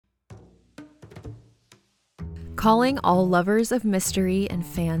calling all lovers of mystery and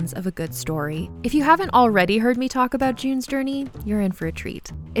fans of a good story. If you haven't already heard me talk about June's Journey, you're in for a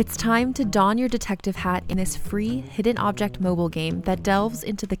treat. It's time to don your detective hat in this free hidden object mobile game that delves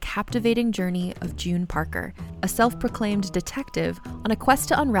into the captivating journey of June Parker, a self-proclaimed detective on a quest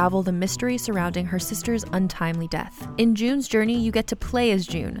to unravel the mystery surrounding her sister's untimely death. In June's Journey, you get to play as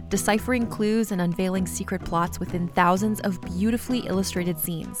June, deciphering clues and unveiling secret plots within thousands of beautifully illustrated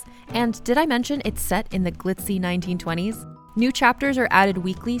scenes. And did I mention it's set in the glitzy 1920s? New chapters are added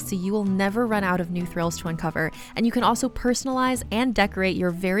weekly, so you will never run out of new thrills to uncover, and you can also personalize and decorate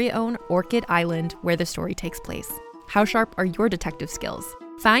your very own Orchid Island where the story takes place. How sharp are your detective skills?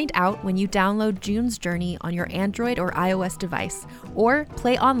 Find out when you download June's Journey on your Android or iOS device, or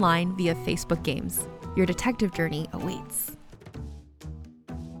play online via Facebook Games. Your detective journey awaits.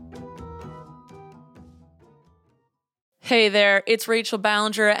 Hey there, it's Rachel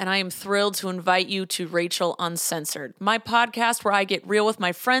Ballinger, and I am thrilled to invite you to Rachel Uncensored, my podcast where I get real with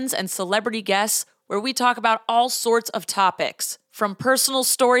my friends and celebrity guests, where we talk about all sorts of topics. From personal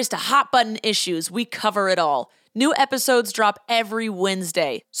stories to hot-button issues, we cover it all. New episodes drop every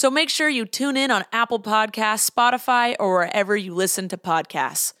Wednesday, so make sure you tune in on Apple Podcasts, Spotify, or wherever you listen to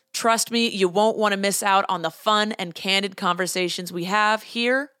podcasts. Trust me, you won't want to miss out on the fun and candid conversations we have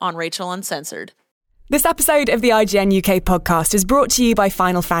here on Rachel Uncensored. This episode of the IGN UK podcast is brought to you by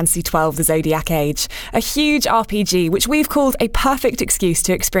Final Fantasy XII The Zodiac Age, a huge RPG which we've called a perfect excuse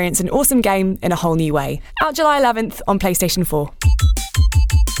to experience an awesome game in a whole new way. Out July 11th on PlayStation 4.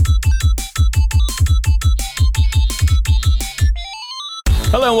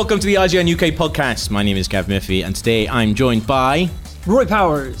 Hello and welcome to the IGN UK podcast. My name is Gav Murphy and today I'm joined by... Roy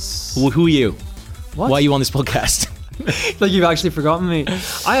Powers. Who are you? What? Why are you on this podcast? Like you've actually forgotten me.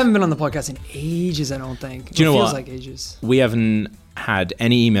 I haven't been on the podcast in ages, I don't think. Do you know what? It feels like ages. We haven't had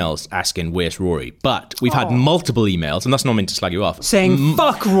any emails asking where's Rory, but we've had multiple emails, and that's not meant to slag you off. Saying,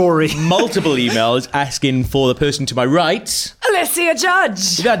 fuck Rory. Multiple emails asking for the person to my right. Alicia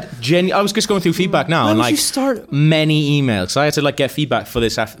Judge. We've had I was just going through feedback now, When and did like you start? many emails. So I had to get feedback for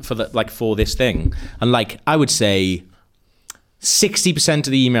this for this thing, and I would say 60%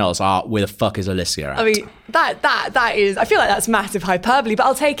 of the emails are where the fuck is Alicia at? I mean, that is, I feel like that's massive hyperbole, but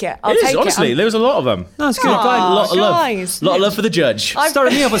I'll take it. I'll It take is, honestly. it. There was a lot of them. No, it's good. Aw, Glad. A lot of love. guys. Lot of love for the judge.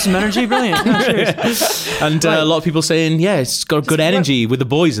 Started me up with some energy. Brilliant. Yeah, cheers. And a lot of people saying, yeah, it's got good energy with the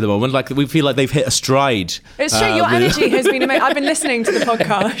boys at the moment. Like, we feel like they've hit a stride. It's true, your energy has been amazing. I've been listening to the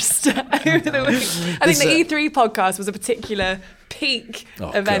podcast over the week. I think the E3 podcast was a particular peak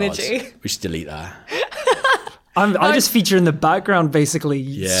of energy. We should delete that. I just feature in the background, basically.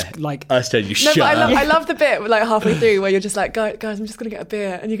 Yeah. Like, I said you No, shut but up. I love the bit like halfway through where you're just like, guys, I'm just going to get a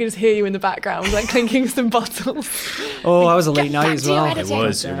beer. And you can just hear you in the background, like clinking some bottles. oh, I was a late night as well. It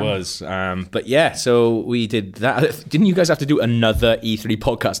was. But yeah, so we did that. Didn't you guys have to do another E3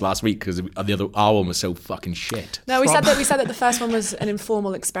 podcast last week because our one was so fucking shit? No, we said that the first one was an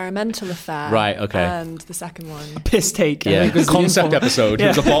informal experimental affair. Right, okay. And the second one. Piss take. Yeah, I think was the concept informal- episode. Yeah.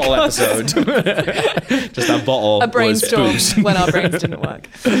 It was a bottle episode. Just that bottle. A was brainstorm booze. when our brains didn't work.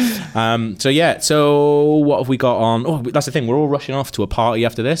 So what have we got on? Oh, that's the thing. We're all rushing off to a party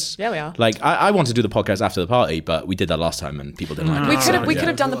after this. Yeah, we are. Like, I want to do the podcast after the party, but we did that last time and people didn't like it. We could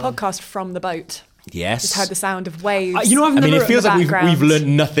have done the podcast from the boat. Yes. Just heard the sound of waves. You know, I've never. It feels like we've background.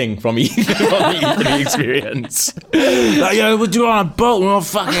 learned nothing from the E3 experience. We'll do it on a boat. We're all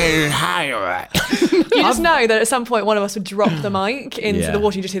fucking high, all right? You just know that at some point one of us would drop the mic into the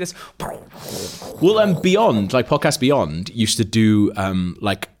water. You just hear this. Well, Beyond, like Podcast Beyond, used to do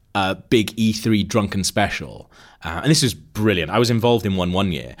a big E3 drunken special, and this was brilliant. I was involved in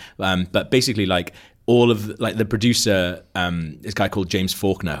one year, but basically all of the producer, this guy called James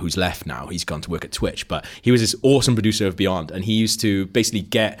Faulkner, who's left now. He's gone to work at Twitch, but he was this awesome producer of Beyond, and he used to basically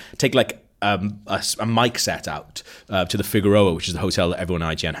take a mic set out to the Figueroa, which is the hotel that everyone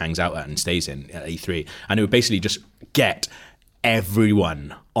at IGN hangs out at and stays in at E3, and it would basically just get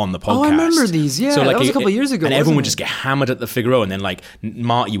everyone on the podcast. Oh, I remember these. Yeah, that was a couple of years ago. And everyone would wasn't just get hammered at the Figueroa, and then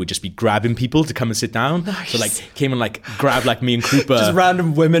Marty would just be grabbing people to come and sit down. Nice. So came and grabbed me and Cooper. Just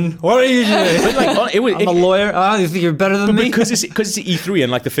random women. What are you doing? I'm a lawyer. You think you're better than me? Because it's E3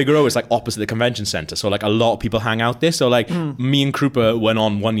 and the Figueroa is opposite the convention center, so a lot of people hang out there. So me and Cooper went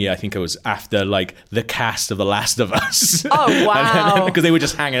on one year. I think it was after the cast of The Last of Us. Oh wow! Because they were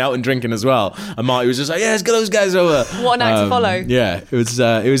just hanging out and drinking as well. And Marty was just yeah, let's get those guys over. What a night to follow. Yeah,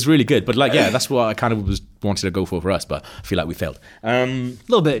 it was really good. But that's what I kind of was wanted to go for us, but I feel like we failed. A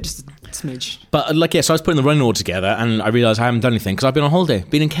little bit, just a smidge. But so I was putting the running order together, and I realised I haven't done anything because I've been on holiday,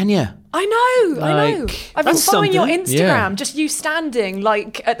 been in Kenya. I know. I've been that's following your something. Instagram, Yeah. just you standing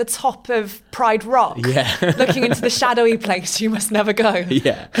like at the top of Pride Rock, Yeah. looking into the shadowy place you must never go.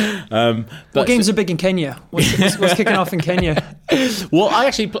 Yeah. What games are big in Kenya? What's kicking off in Kenya? Well,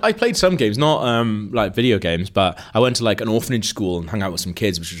 I played some games, not like video games, but I went to like an orphanage school and hung out with some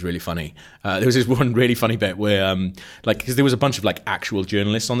kids, which was really funny. There was this one really funny bit where, because there was a bunch of like actual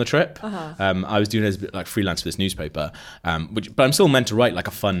journalists on the trip. I was doing it as like freelance for this newspaper, but I'm still meant to write like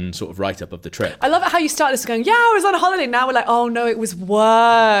a fun sort of write up of the trip. I love it how you start this going, yeah, I was on a holiday. Now we're like, oh no, it was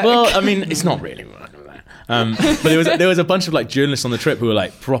work. Well, I mean, it's not really work. But there was a bunch of like journalists on the trip who were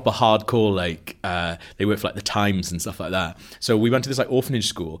like proper hardcore, like they worked for like the Times and stuff like that. So we went to this like orphanage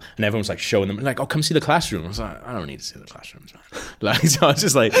school, and everyone was like showing them like, oh, come see the classroom. I was like, I don't need to see the classrooms, man. Like, so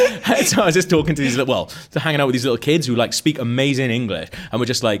I was just talking to these hanging out with these little kids who like speak amazing English, and we're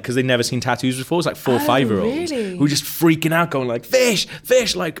just like, because they'd never seen tattoos before. It's like 4 or 5-year-olds really? who were just freaking out, going like fish,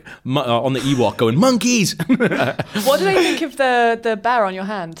 like on the Ewok, going monkeys. What did they think of the bear on your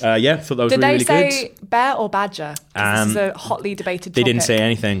hand? Yeah, thought that was Did really, they really say good. bear or badger? 'Cause this is a hotly debated They topic. didn't say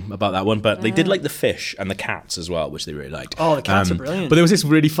anything about that one, but they did like the fish and the cats as well, which they really liked. Oh, the cats are brilliant. But there was this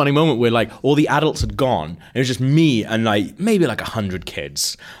really funny moment where like all the adults had gone, and it was just me and like maybe like 100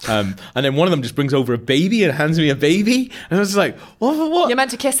 kids. And then one of them just brings over a baby and hands me a baby, and I was just like, what? You're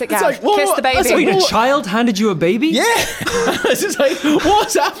meant to kiss it, It's Gav. like, what? Kiss the baby. I was like, Wait, a what? child handed you a baby? Yeah, I was just like,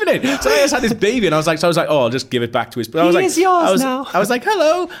 what's happening? So I just had this baby, and I was like, oh, I'll just give it back to his. But I was He like, is yours now. I was like,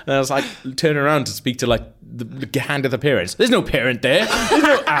 hello, and I was like, turning around to speak to like the hand of the parents. There's no parent there. There's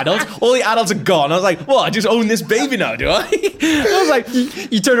no adult. All the adults are gone. I was like, well, I just own this baby now, do I? I was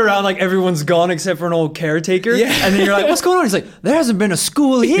like, You turn around like everyone's gone except for an old caretaker. Yeah. And then you're like, what's going on? He's like, there hasn't been a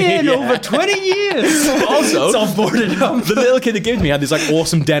school here in Yeah. over 20 years. also, It's all boarded up. the little kid that gave me had this like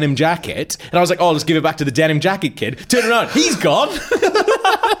awesome denim jacket, and I was like, oh, let's give it back to the denim jacket kid. Turn around, he's gone.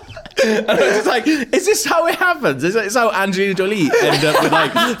 And I was just like, is this how it happens? Is this how Angelina Jolie end up with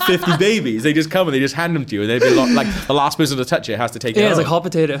like 50 babies? They just come and they just hand them to you, and they'd be like the last person to touch it has to take it Yeah, out. it's like hot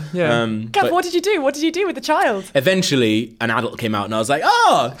potato. Yeah. Gav, But what did you do? What did you do with the child? eventually, an adult came out, and I was like,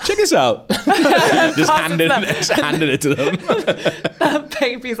 oh, check this out. just handed it to them. That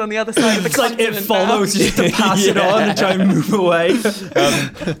baby's on the other side of the It's like it continent follows now. you to pass it on and try and move away.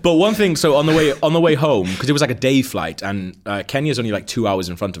 But one thing, so on the way home, because it was like a day flight, and Kenya's only like 2 hours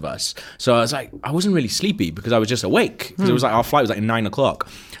in front of us, so I was like, I wasn't really sleepy because I was just awake, because it was like our flight was like 9 o'clock.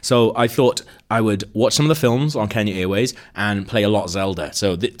 So I thought I would watch some of the films on Kenya Airways and play a lot of Zelda.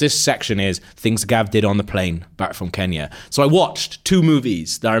 So this section is things Gav did on the plane back from Kenya. So I watched 2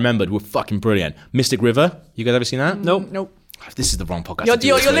 movies that I remembered were fucking brilliant. Mystic River, you guys ever seen that? Nope. This is the wrong podcast. You're to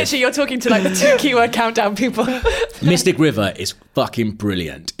do this with. literally talking to like the 2 keyword countdown people. Mystic River is fucking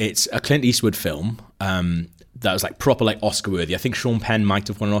brilliant. It's a Clint Eastwood film that was like proper like Oscar worthy. I think Sean Penn might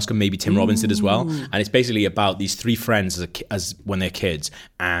have won an Oscar, maybe Tim Robbins did as well. And it's basically about these 3 friends as when they're kids,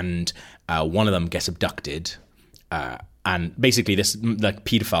 and one of them gets abducted. And basically, this like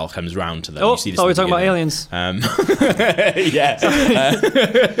paedophile comes round to them. Oh, you see this we're at the talking about beginning. aliens. Yeah.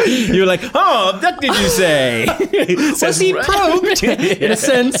 You were like, oh, what did you say? Was he probed? In a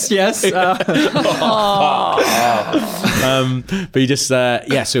sense, yes. But he just,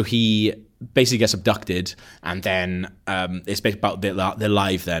 so he basically gets abducted, and then it's basically about their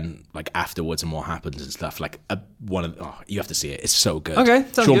life then, like afterwards and what happens and stuff. Like you have to see it. It's so good. Okay,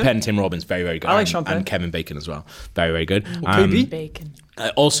 sounds Sean good. Penn, Tim Robbins, very, very good. I like Sean Penn. And Kevin Bacon as well. Very, very good. KB? Bacon. I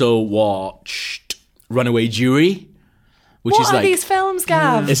also watched Runaway Jury, which What is are like these films,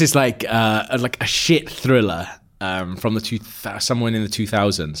 Gav? this is like a shit thriller from the somewhere in the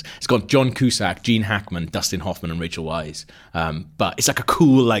 2000s. It's got John Cusack, Gene Hackman, Dustin Hoffman, and Rachel Weisz. But it's like a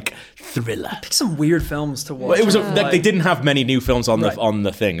cool like thriller. Pick some weird films to watch. Well, it was they didn't have many new films on Right.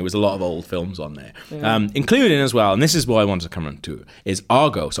 the thing. It was a lot of old films on there, including as well. And this is what I wanted to come on to is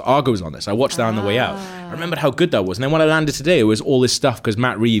Argo. So Argo's on this. I watched that on the way out. I remembered how good that was. And then when I landed today, it was all this stuff because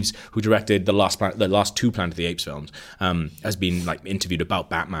Matt Reeves, who directed the last 2 Planet of the Apes films, has been like interviewed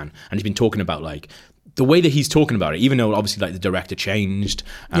about Batman, and he's been talking about like the way that he's talking about it, even though obviously like the director changed,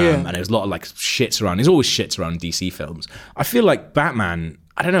 and there's a lot of like shits around. There's always shits around DC films. I feel like Batman,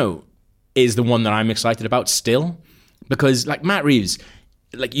 I don't know, is the one that I'm excited about still, because like Matt Reeves,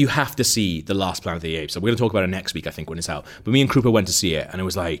 like you have to see the last Planet of the Apes. So we're going to talk about it next week, I think, when it's out. But me and Krupa went to see it, and it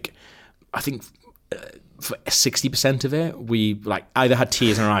was like, I think for 60% of it, we like either had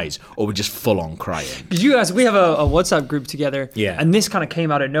tears in our eyes or were just full on crying. You guys, we have a WhatsApp group together. Yeah. And this kind of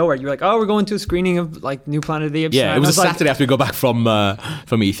came out of nowhere. You were like, oh, we're going to a screening of like New Planet of the Apes. Yeah, And it was a I like, Saturday after we go back from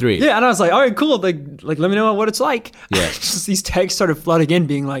E3. Yeah, and I was like, all right, cool. Like let me know what it's like. Yeah. Just these texts started flooding in,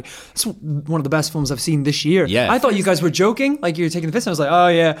 being like, "It's one of the best films I've seen this year." Yeah. I thought you guys were joking, like you were taking the piss. And I was like, oh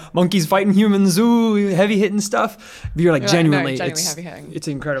yeah, monkeys fighting humans, ooh, heavy hitting stuff. But you're like, You're like, no, genuinely, genuinely heavy hitting. it's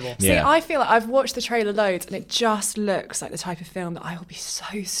incredible. See, Yeah. I feel like I've watched the trailer loads and it just looks like the type of film that I will be so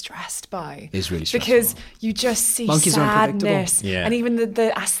stressed by. It's really stressful. Because you just see Monkeys are unpredictable. sadness. Yeah. And even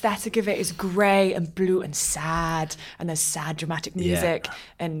the aesthetic of it is grey and blue and sad. And there's sad dramatic music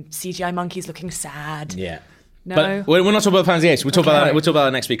and CGI monkeys looking sad. Yeah. No. But we're not talking about Planet of the Apes. We'll talk about that. Okay. We'll talk about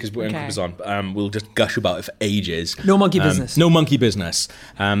that next week because we're Okay. on. We'll just gush about it for ages. No monkey business. No monkey business.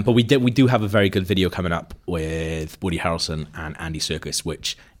 But we do have a very good video coming up with Woody Harrelson and Andy Serkis,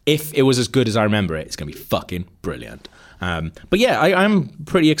 which if it was as good as I remember it, it's going to be fucking brilliant. But yeah, I'm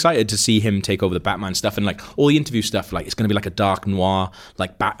pretty excited to see him take over the Batman stuff and like all the interview stuff. Like it's going to be like a dark noir.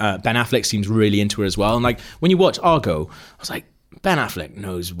 Like Ben Affleck seems really into it as well. And like when you watch Argo, I was like, Ben Affleck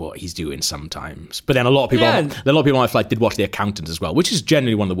knows what he's doing sometimes. But then a lot of people, Yeah. a lot of people I feel like did watch The Accountant as well, which is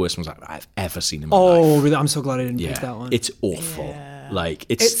generally one of the worst ones I've ever seen in my life. Oh, really? I'm so glad I didn't pick that one. It's awful. Like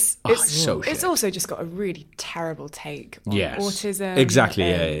it's so shit. It's also just got a really terrible take on Yes. autism. Exactly,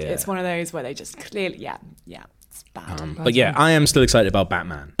 yeah, and yeah. It's one of those where they just clearly, it's bad. But yeah, I am still excited about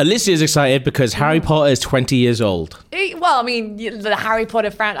Batman. Alicia is excited because Harry Potter is 20 years old. Well, I mean, the Harry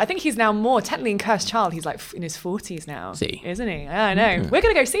Potter fan. I think he's now more technically in Cursed Child. He's like in his 40s now, See? isn't he? I know. We're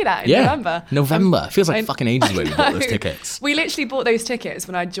gonna go see that in Yeah, November. November. Feels like I- fucking ages away we bought those know. tickets. We literally bought those tickets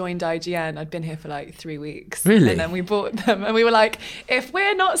when I joined IGN. I'd been here for like 3 weeks. Really? And then we bought them and we were like, if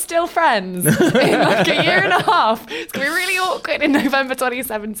we're not still friends in like a year and a half, it's going to be really awkward in November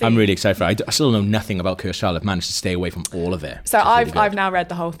 2017. I'm really excited for it. I still know nothing about Cursed Child. I've managed to stay away from all of it. So which is really I've good. now read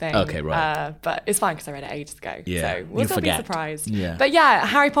the whole thing. Okay, right. But it's fine because I read it ages ago. Yeah, So we'll you still forget. be surprised. Yeah. But yeah,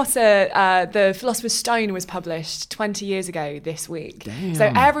 Harry Potter, the Philosopher's Stone was published 20 years ago this week. Damn.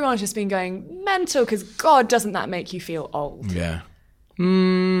 So everyone's just been going mental because God, doesn't that make you feel old? Yeah.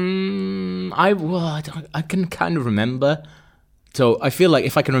 I can kind of remember. So I feel like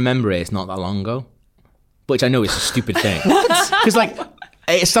if I can remember it, it's not that long ago. Which I know is a stupid thing. Because like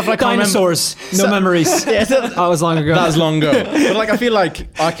it's stuff like Dinosaurs, no memories. That was long ago. That was long ago. But like I feel like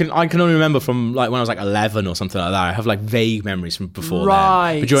I can only remember from like when I was like 11 or something like that. I have like vague memories from before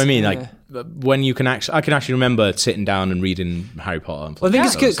Right, then. But do you know what I mean? yeah. Like when you can actually, I can actually remember sitting down and reading Harry Potter. And Well, I think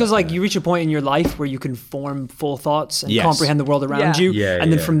playing it's because like you reach a point in your life where you can form full thoughts and Yes. comprehend the world around Yeah. you, Yeah, and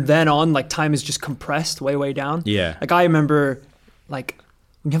then yeah. from then on, like time is just compressed way down. Yeah. Like I remember, like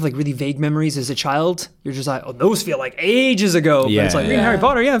when you have like really vague memories as a child, you're just like, oh, those feel like ages ago. But Yeah, it's like reading yeah. Harry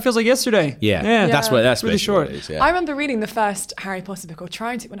Potter, yeah, it feels like yesterday. Yeah. That's Yeah. what that's Really basically what short. it is, yeah. I remember reading the first Harry Potter book, or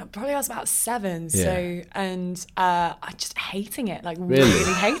trying to, when I probably was about 7. So, and I just hating it, like really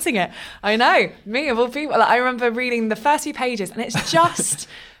hating it. I know, me of all people. Like, I remember reading the first few pages, and it's just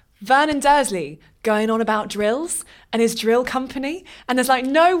Vernon Dursley going on about drills and his drill company, and there's like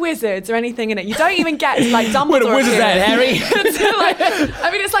no wizards or anything in it. You don't even get like Dumbledore. Where the wizards appearing. at, Harry? So, like,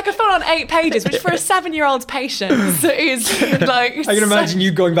 I mean, it's like a full on 8 pages, which for a 7-year-old's patience is like. I can imagine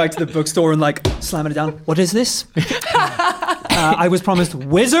you going back to the bookstore and like slamming it down. What is this? I was promised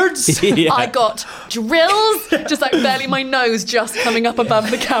wizards. Yeah. I got drills, just like barely my nose just coming up above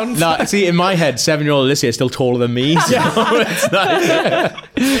the counter. No, see, in my head, 7-year-old Alicia is still taller than me. So, it's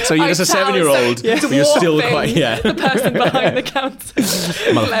like, so you're just a 7-year-old, but you're still quite, the person behind the counter.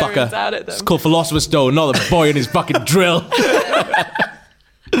 Glaring down at motherfucker. them. It's called Philosopher's Stone, not the boy and his fucking drill.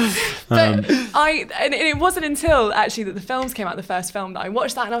 But and it wasn't until actually that the films came out, the first film, that I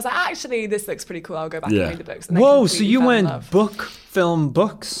watched that and I was like, actually, this looks pretty cool. I'll go back Yeah. and read the books. And then Whoa, so completely you fell in went love. book, film,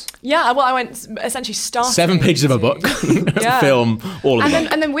 books. Yeah, well, I went essentially starting 7 pages of a to- book, Yeah. film, all of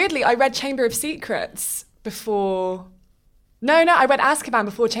it. And then weirdly, I read Chamber of Secrets before. No, I read Azkaban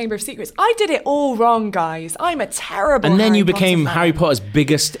before Chamber of Secrets. I did it all wrong, guys. I'm a terrible. And then Harry you became Potter fan. Harry Potter's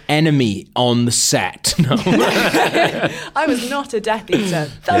biggest enemy on the set. No. I was not a Death Eater.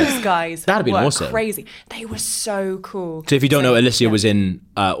 Those guys That'd have been were awesome. crazy. They were so cool. So if you don't know, Alicia yeah. was in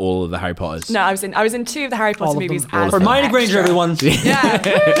all of the Harry Potters. No, I was in 2 of the Harry Potter All of movies. them. as Hermione an Granger, extra. everyone. Yeah,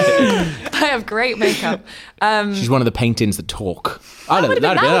 I have great makeup. She's one of the paintings that talk. That would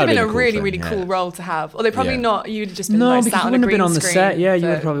have been a cool really, thing, really yeah. cool role to have. Although probably Yeah. not. You'd have just been No, like, because sat you on a wouldn't have been green on the screen, set. Yeah, you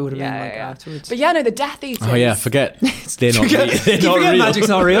but- probably would have been like afterwards. But yeah, no, the Death Eaters. Oh yeah, forget. They're not, they're You not forget real. magic's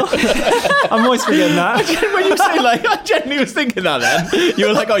not real. I'm always forgetting that. When you say like, I genuinely was thinking that then. You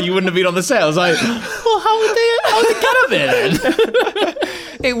were like, oh, you wouldn't have been on the set. I was like, well, how would they get up there then?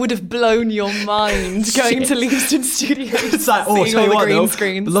 It would have blown your mind going to Leavesden Studios. It's like, oh, seeing tell you all what, the green though,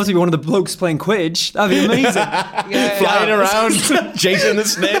 screens. I'd love to be one of the blokes playing Quidditch. That'd be amazing. Flying around, chasing the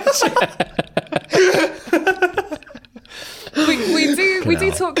snitch. We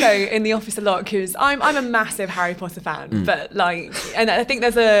do talk though in the office a lot because I'm a massive Harry Potter fan, but like, and I think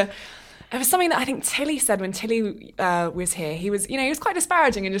there was something that I think Tilly said when Tilly was here. He was quite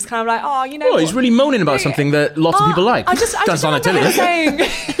disparaging and just kind of like, Oh, he's really moaning about something that lots of people like. I just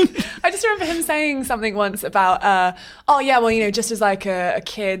remember him saying something once about, just as like a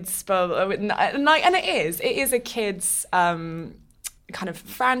kid's, and it is a kid's kind of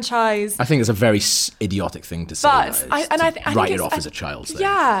franchise. I think it's a very idiotic thing to say. But I think write it off as a child's thing.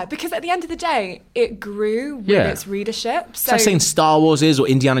 Yeah, because at the end of the day, it grew with its readership. So it's like saying Star Wars is, or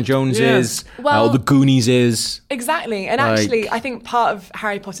Indiana Jones is, or The Goonies is. Exactly. And actually, I think part of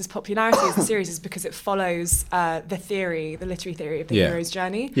Harry Potter's popularity as a series is because it follows the literary theory of the hero's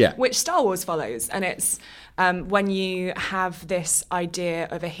journey, which Star Wars follows. And it's when you have this idea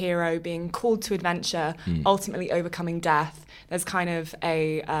of a hero being called to adventure, ultimately overcoming death, there's kind of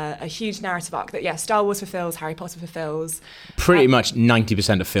a huge narrative arc that, Star Wars fulfills, Harry Potter fulfills. Pretty much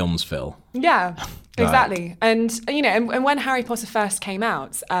 90% of films fill. Yeah, exactly. And when Harry Potter first came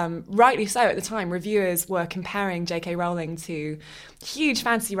out, rightly so at the time, reviewers were comparing J.K. Rowling to huge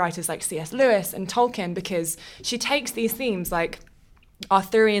fantasy writers like C.S. Lewis and Tolkien, because she takes these themes like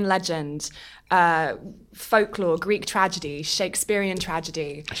Arthurian legend, folklore, Greek tragedy, Shakespearean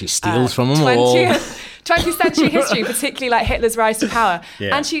tragedy. She steals from them all. 20th century history, particularly like Hitler's rise to power.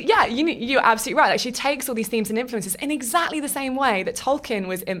 Yeah. And you're absolutely right. Like, she takes all these themes and influences in exactly the same way that Tolkien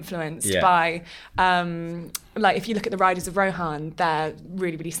was influenced by, like if you look at the Riders of Rohan, they're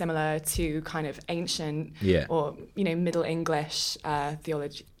really, really similar to kind of ancient or, Middle English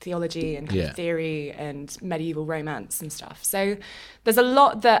theology and kind of theory and medieval romance and stuff. So there's a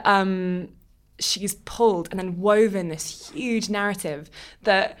lot that she's pulled and then woven this huge narrative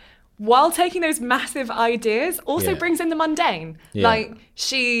that, while taking those massive ideas, also brings in the mundane. Yeah. Like,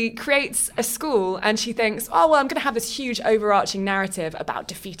 she creates a school and she thinks, I'm going to have this huge overarching narrative about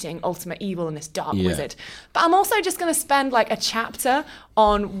defeating ultimate evil and this dark wizard. But I'm also just going to spend like a chapter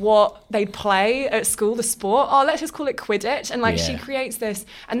on what they'd play at school, the sport. Let's just call it Quidditch. And like, she creates this,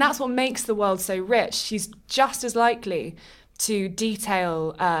 and that's what makes the world so rich. She's just as likely to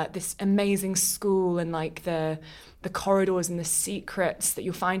detail this amazing school and like the corridors and the secrets that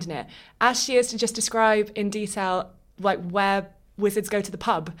you'll find in it, as she is to just describe in detail like where wizards go to the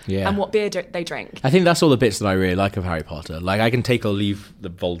pub and what beer they drink. I think that's all the bits that I really like of Harry Potter. Like, I can take or leave the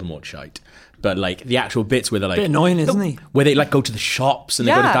Voldemort shite, but like the actual bits where they're like, a bit annoying, isn't he? Where they like go to the shops and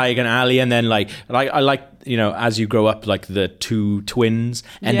they go to Diagon Alley, and then like I like as you grow up, like the two twins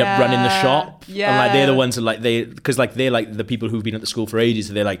end up running the shop, and like they're the ones that like because they're like the people who've been at the school for ages,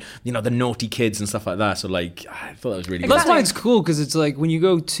 so they're like the naughty kids and stuff like that. So like I thought that was really good. That's why it's cool, because it's like when you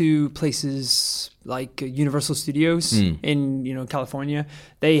go to places like Universal Studios in California,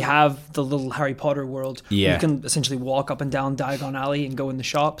 they have the little Harry Potter world. You can essentially walk up and down Diagon Alley and go in the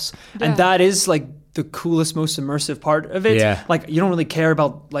shops, and that is like the coolest, most immersive part of it. Like, you don't really care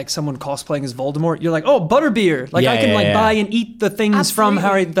about like someone cosplaying as Voldemort. You're like, butterbeer. Like, I can buy and eat the things from the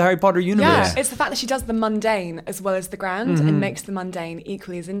Harry Potter universe. Yeah, it's the fact that she does the mundane as well as the grand and makes the mundane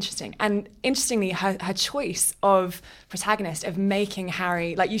equally as interesting. And interestingly, her choice of protagonist, of making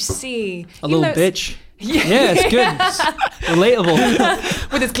Harry, like, you see a little bitch. Yeah, it's good. It's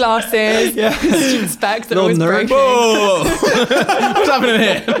relatable. With his glasses, his stupid specs that always break. Whoa! What's happening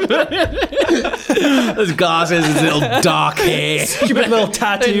here? His glasses, his little dark hair. Stupid little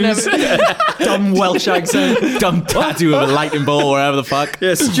tattoos. Dumb Welsh accent. Dumb tattoo of a lightning bolt, wherever the fuck.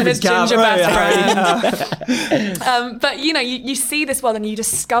 Yeah, stupid ginger best friend. But you see this world and you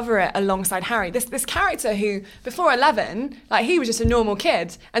discover it alongside Harry. This character who, before 11, like, he was just a normal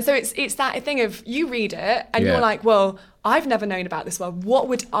kid. And so it's that thing of, you read it and you're like, well, I've never known about this world. What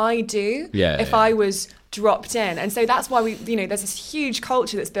would I do if I was dropped in? And so that's why there's this huge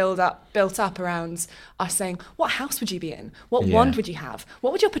culture that's built up around us saying, what house would you be in? What wand would you have?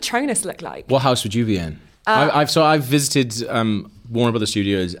 What would your Patronus look like? What house would you be in? I've visited Warner Brothers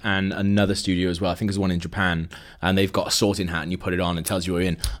Studios and another studio as well. I think there's one in Japan, and they've got a sorting hat, and you put it on and it tells you where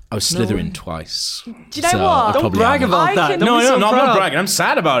you're in. I was Slytherin twice. Do you know what? Don't brag about that. No, I'm not bragging. I'm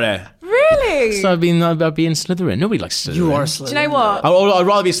sad about it. Really? So I've been Slytherin. Nobody likes Slytherin. You are Slytherin. Do you know what? I'd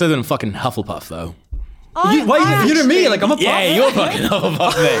rather be Slytherin than fucking Hufflepuff, though. You to me? Like, I'm a puff. Yeah, you're fucking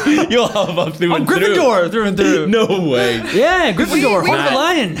Hufflepuff, mate. You're Hufflepuff through I'm and through. Gryffindor through and through. No way. Yeah, Gryffindor, Home of the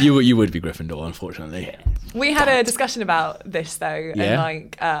Lion. You would be Gryffindor, unfortunately. We had a discussion about this though, Yeah? and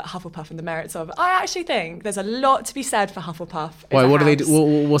like Hufflepuff and the merits of. I actually think there's a lot to be said for Hufflepuff. Why? as a What do they house.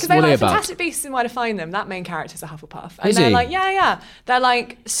 do? What 'Cause are they they like about? Fantastic Beasts and Where to Find Them. That main character's a Hufflepuff, and Is they're he? like, yeah, they're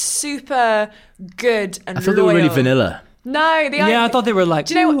like super good and I thought they were really loyal. vanilla. No, Yeah, I thought they were like,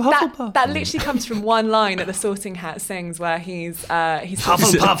 Do you know "Ooh, what? Hufflepuff." That literally comes from one line that the Sorting Hat sings, where he's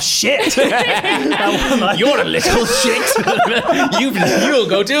Hufflepuff shit. You're a little shit. You'll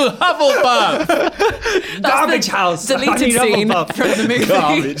go to Hufflepuff. Garbage house. deleted I mean, scene Hufflepuff. from the movie.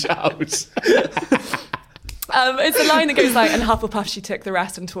 Garbage house. It's a line that goes like, and Hufflepuff, she took the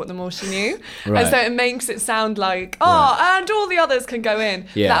rest and taught them all she knew. Right. And so it makes it sound like, and all the others can go in.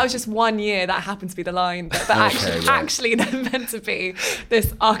 Yeah. That was just 1 year. That happened to be the line. But right. actually, they're meant to be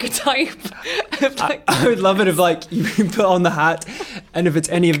this archetype of like, I would love it if like you put on the hat, and if it's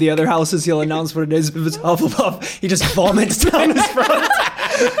any of the other houses, he'll announce what it is. If it's Hufflepuff, he just vomits down his front.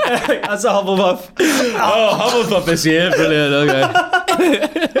 That's a Hufflepuff. Oh, Hufflepuff this year. Brilliant.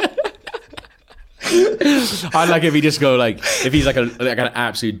 Okay. I'd like if he just go like, if he's like an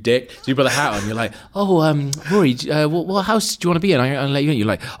absolute dick. So you put the hat on, you're like, Rory, what house do you want to be in? I let you in. You're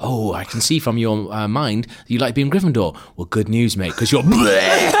like, I can see from your mind that you like being Gryffindor. Well, good news, mate, because you're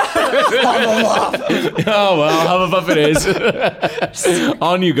Hufflepuff. Oh well, Hufflepuff it is.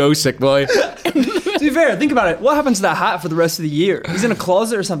 On you go, sick boy. To be fair, think about it. What happens to that hat for the rest of the year? He's in a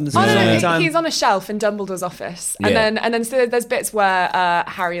closet or something. He's on a shelf in Dumbledore's office, and then so there's bits where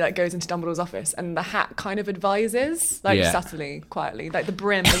Harry like goes into Dumbledore's office, and the hat kind of advises, like subtly, quietly, like the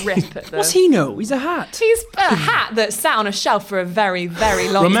brim, the rip. At the... What's he know? He's a hat. He's a hat that sat on a shelf for a very, very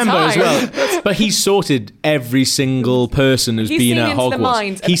long time. Remember as well, but he's sorted every single person who's been at into the Hogwarts.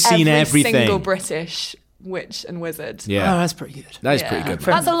 mind He's of seen every everything. single British witch and wizard. Yeah, Oh, that's pretty good. that is pretty good.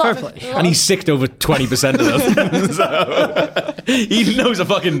 That's a lot. Fair Of, play. lot And he's sicked over 20% of them. So, he knows a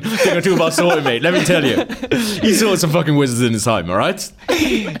fucking thing or two about sorting, mate. Let me tell you. He sorted some fucking wizards in his time, all right?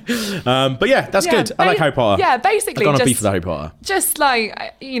 But yeah, that's good. I like Harry Potter. Yeah, basically. I've gone on just, beef with Harry Potter. Just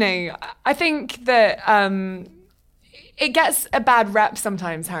like, I think that it gets a bad rep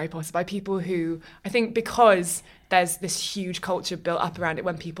sometimes, Harry Potter, by people who, I think because there's this huge culture built up around it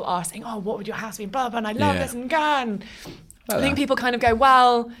when people are saying, what would your house be, blah, blah, and I love this and gun. I think people kind of go,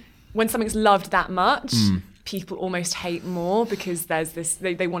 well, when something's loved that much, people almost hate more because there's this,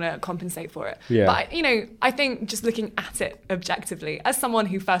 they want to compensate for it. Yeah. But, I think just looking at it objectively, as someone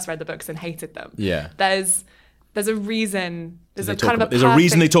who first read the books and hated them, there's a reason. There's a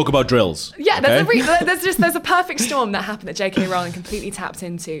reason they talk about drills. Yeah, okay? there's a perfect storm that happened that J.K. Rowling completely tapped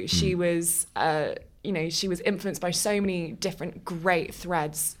into. She was, she was influenced by so many different great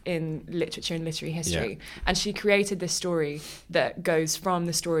threads in literature and literary history, and she created this story that goes from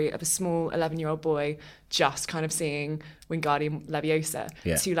the story of a small 11-year-old boy just kind of seeing Wingardium Leviosa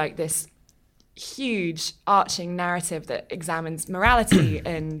to like this huge arching narrative that examines morality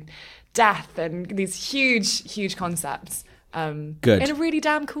and death and these huge concepts Good. in a really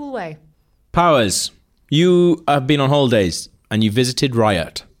damn cool way. Powers, you have been on holidays and you visited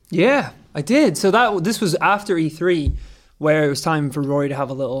Riot. Yeah, I did. So this was after E3, where it was time for Rory to have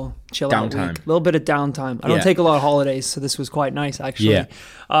a little chill out Downtime. week, a little bit of downtime. I don't Yeah. take a lot of holidays, so this was quite nice actually. Yeah.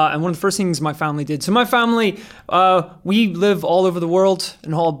 And one of the first things my family did. So my family, we live all over the world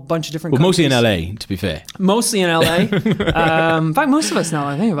in a whole bunch of different. Well, mostly in countries. LA, to be fair. Mostly in LA. In fact, most of us now.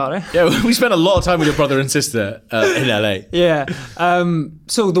 I think about it. Yeah, we spent a lot of time with your brother and sister in LA. Yeah.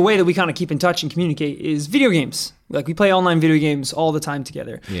 So the way that we kind of keep in touch and communicate is video games. Like we play online video games all the time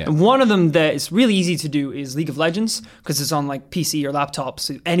together. Yeah. And one of them that is really easy to do is League of Legends because it's on like PC or laptop,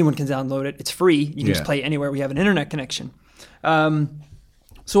 so anyone can download it. It's free. You can just play it anywhere. We have an internet connection.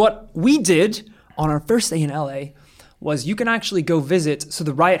 So what we did on our first day in LA was you can actually go visit. So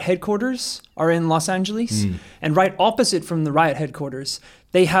the Riot headquarters are in Los Angeles, and right opposite from the Riot headquarters,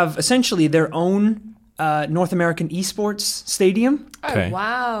 they have essentially their own North American esports stadium. Okay. Oh,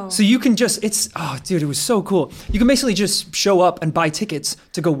 wow. So you can just, it was so cool. You can basically just show up and buy tickets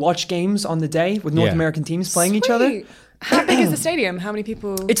to go watch games on the day with North American teams playing each other. Sweet. How big is the stadium? How many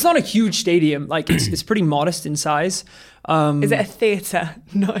people? It's not a huge stadium. Like it's pretty modest in size. Is it a theatre,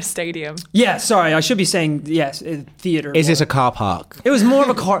 not a stadium? Yeah, sorry, I should be saying yes, a theater. Is this a car park? It was more of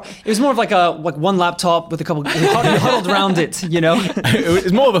a car. It was more of like one laptop with a couple huddled around it. You know,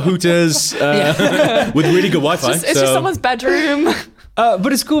 It's more of a Hooters with really good Wi-Fi. It's just someone's bedroom.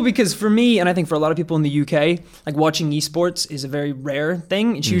 But it's cool because for me, and I think for a lot of people in the UK, like watching esports is a very rare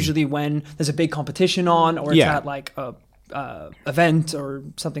thing. It's usually when there's a big competition on, or it's at like a event or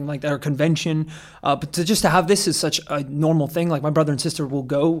something like that, or convention. But to have this is such a normal thing. Like my brother and sister will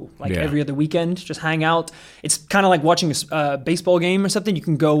go every other weekend, just hang out. It's kind of like watching a baseball game or something. You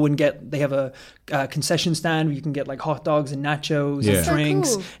can go and they have a concession stand where you can get like hot dogs and nachos and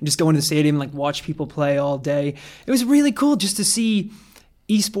drinks, and just go into the stadium and like watch people play all day. It was really cool just to see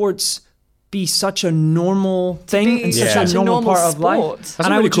esports be such a normal thing and such a normal part of life. That's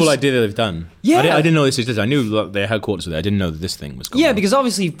a really cool idea that they've done. Yeah. I didn't know this existed. I knew their headquarters were there. I didn't know that this thing was going on. Yeah, because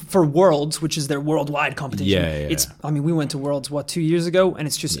obviously for Worlds, which is their worldwide competition, we went to Worlds, 2 years ago, and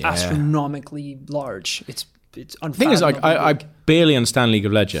it's just astronomically large. It's unfathomable. The thing is, like, I barely understand League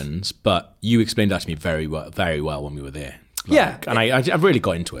of Legends, but you explained that to me very well when we were there. And I've really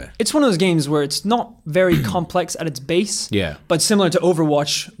got into it. It's one of those games where it's not very complex at its base, but similar to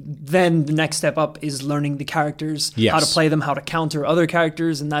Overwatch, then the next step up is learning the characters, how to play them, how to counter other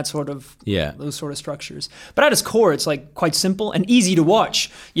characters, and that sort of those sort of structures. But at its core, it's like quite simple and easy to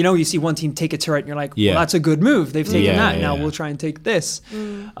watch. You know, you see one team take a turret, and you're like, well, that's a good move. They've taken that. Now we'll try and take this.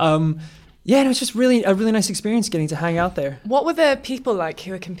 And it was just a really nice experience getting to hang out there. What were the people like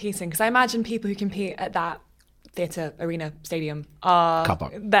who were competing? Because I imagine people who compete at that theatre, arena, stadium, car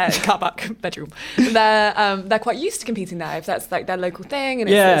park, bedroom. They're quite used to competing there. If that's like their local thing, and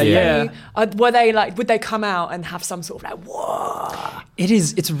were they like? Would they come out and have some sort of like, whoa?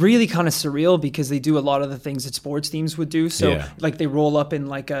 It's really kind of surreal because they do a lot of the things that sports teams would do. So like they roll up in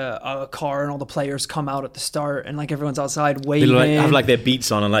like a car, and all the players come out at the start, and like everyone's outside waving. They have like their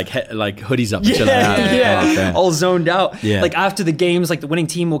beats on and like hoodies up, and chilling out. All zoned out. Yeah. Like after the games, like the winning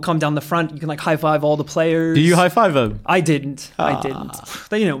team will come down the front. You can like high five all the players. Do you high five them? I didn't.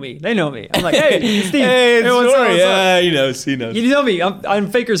 They know me. I'm like, hey, Steve. Hey, what's up? Yeah, he knows. You know me. I'm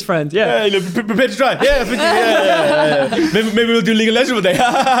Faker's friend. Yeah. Prepare to try. Yeah. Maybe we'll do League of Legends one day.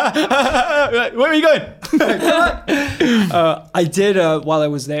 Where are you going? I did while I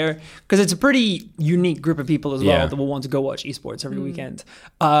was there, because it's a pretty unique group of people as well that will want to go watch esports every weekend.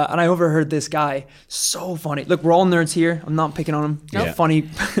 And I overheard this guy, so funny. Look, we're all nerds here. I'm not picking on him. Yeah. Funny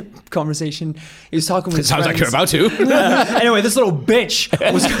conversation. He was talking with his sounds friends. Like you're about to. Anyway, this little bitch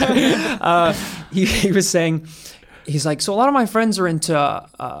was. He was saying. He's like, so a lot of my friends are into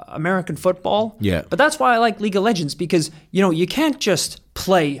American football. Yeah. But that's why I like League of Legends, because, you know, you can't just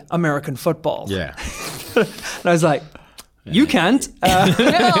play American football. Yeah. And I was like, you can't.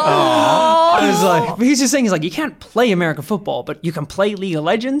 I was like, but he's just saying, he's like, you can't play American football, but you can play League of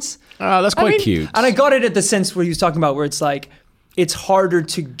Legends. Oh, that's quite cute. And I got it at the sense where he was talking about, where it's like, it's harder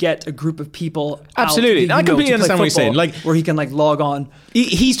to get a group of people. Absolutely, I completely understand what you're saying. Like, where he can like log on.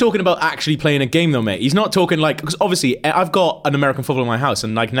 He's talking about actually playing a game, though, mate. He's not talking like, because obviously I've got an American football in my house,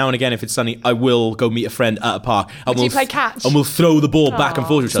 and like now and again, if it's sunny, I will go meet a friend at a park. And Do you play catch? And we'll throw the ball back and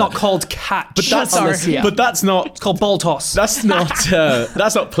forth. It's not called catch. But that's not. It's called ball toss. That's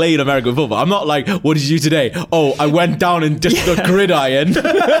not playing American football. I'm not like, what did you do today? Oh, I went down and just got gridiron,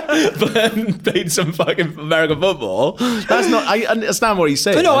 but played some fucking American football. That's not. I understand what he's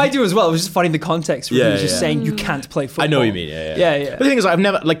saying. But no, I do as well. It was just finding the context where he was just saying you can't play football. I know what you mean. Yeah. But the thing is, I've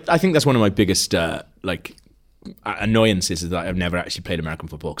never I think that's one of my biggest annoyances, is that I've never actually played American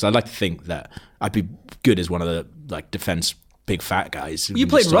football, because I'd like to think that I'd be good as one of the like defense big fat guys. You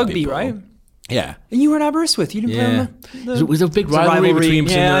played rugby, right? Yeah. And you were in Aberystwyth. You didn't play on There was a big rivalry between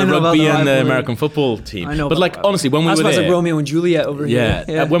the rugby and the American football team. I know. But like, honestly, when we were there... That's like Romeo and Juliet over here.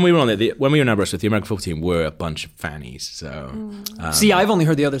 Yeah. When we were on there, when we were in Aberystwyth, the American football team were a bunch of fannies. So... See, I've only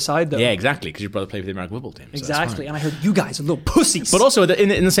heard the other side, though. Yeah, exactly, because your brother played for the American football team. So exactly. And I heard you guys are little pussies. But also,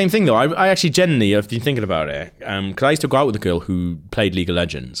 in the same thing, though, I actually genuinely have been thinking about it. Because I used to go out with a girl who played League of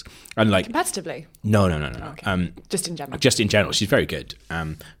Legends. And like... Competitively? No. Okay. Just in general? Just in general. She's very good.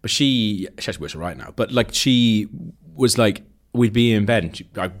 But she actually works right now. But like, she was like, we'd be in bed and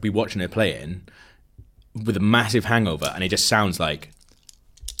I'd be watching her playing with a massive hangover, and it just sounds like...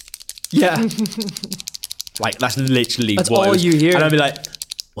 Yeah. Like, that's literally that's all you hear. And I'd be like...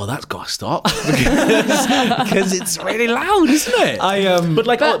 Well, that's got to stop, because it's really loud, isn't it?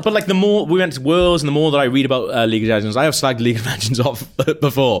 But the more we went to Worlds, and the more that I read about League of Legends, I have slagged League of Legends off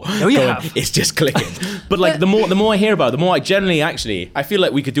before. Oh, you have. It's just clicking. But like the more I hear about it, the more I generally I feel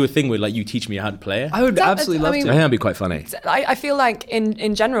like we could do a thing where like you teach me how to play it. I would absolutely love to. I think that'd be quite funny. I feel like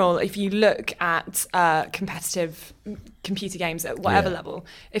in general, if you look at competitive computer games at whatever level,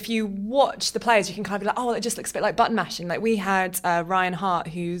 if you watch the players, you can kind of be like, oh, well, it just looks a bit like button mashing. Like we had Ryan Hart,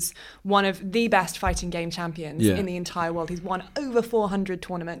 who's one of the best fighting game champions in the entire world. He's won over 400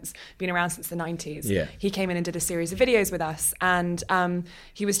 tournaments, been around since the 90s. Yeah. He came in and did a series of videos with us, and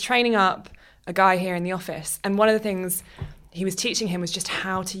he was training up a guy here in the office, and one of the things he was teaching him was just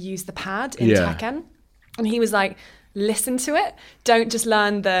how to use the pad in Tekken. And he was like, listen to it. Don't just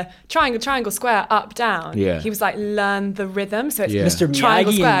learn the triangle, square, up, down. Yeah. He was like, learn the rhythm. So it's Mr.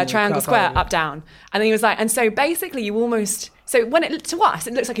 triangle, Miyagi square, crap, up, down. And then he was like, and so basically you almost, so when to us,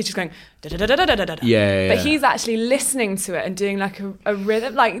 it looks like he's just going, da-da-da-da-da-da-da. Yeah. But he's actually listening to it and doing like a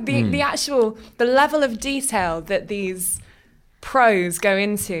rhythm, like the level of detail that these pros go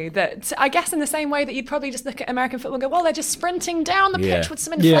into, that I guess in the same way that you'd probably just look at American football and go, well, they're just sprinting down the pitch with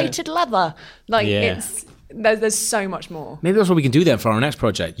some inflated leather. Like it's there's so much more. Maybe that's what we can do then for our next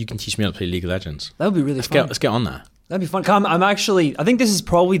project. You can teach me how to play League of Legends. That would be really fun. Let's get on that. That'd be fun. I think this is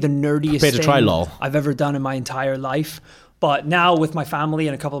probably the nerdiest Prepare to try thing LOL. I've ever done in my entire life. But now with my family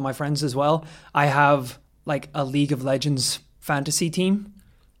and a couple of my friends as well, I have like a League of Legends fantasy team.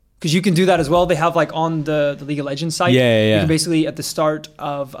 Because you can do that as well. They have like on the League of Legends site. Yeah. You can basically at the start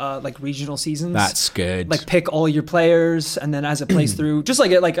of like regional seasons. That's good. Like pick all your players, and then as it plays through, just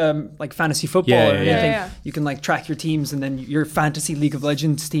like fantasy football or anything, you can like track your teams, and then your fantasy League of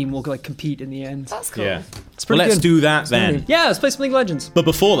Legends team will like compete in the end. That's cool. Yeah. It's pretty Let's good. do that then. Yeah, let's play some League of Legends. But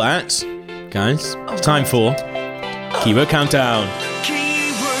before that, guys, it's time for Keyword Countdown.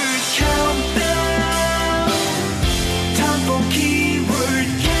 Keyword countdown. Time for keyword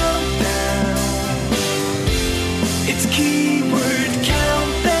countdown. It's keyword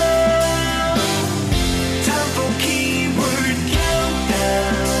countdown. Time for keyword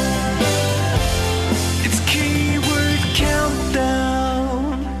countdown. It's keyword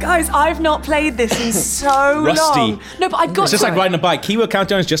countdown. Guys, I've not played this in so Rusty. long. No, but I got It's just like riding a bike. Keyword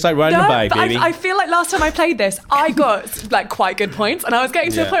Countdown is just like riding a bike, but baby. I feel like last time I played this, I got like quite good points, and I was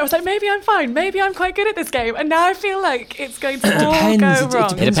getting to a point where I was like, maybe I'm fine, maybe I'm quite good at this game, and now I feel like it's going to all go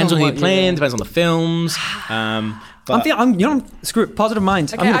wrong. It depends on who you're what playing, depends on the films. But Screw it, positive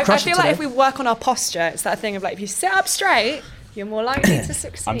mind. Okay, I'm gonna I crush feel it like today. if we work on our posture, it's that thing of like, if you sit up straight, you're more likely to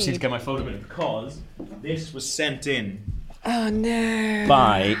succeed. I'm just going to get my photo in because this was sent in Oh no.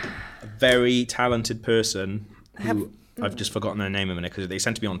 by a very talented person who I've just forgotten their name a minute because they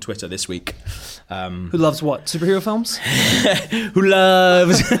sent to me on Twitter this week. Who loves what? Superhero films? Who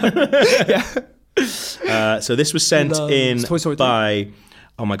loves? So this was sent in Toy Story 3. by,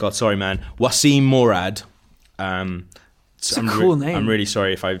 oh my God, sorry man, Wasim Morad. It's a cool name. I'm really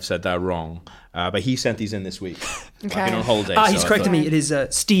sorry if I've said that wrong. But he sent these in this week. Okay. I've been on holiday. He's so I correcting thought- me. It is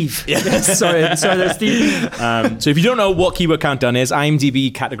Steve. Yes, sorry, that's Steve. So if you don't know what Keyword Countdown is,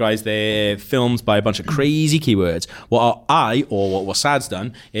 IMDb categorized their films by a bunch of crazy keywords. What Wasad's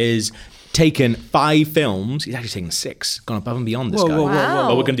done is taken 5 films. He's actually taken 6. Gone above and beyond this guy. Wow.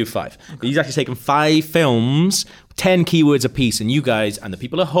 But we're going to do 5. But he's actually taken 5 films, 10 keywords apiece, and you guys and the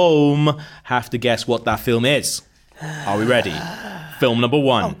people at home have to guess what that film is. Are we ready? Film number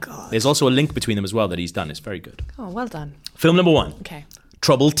 1. Oh, God. There's also a link between them as well that he's done. It's very good. Oh, well done. Film number 1. Okay.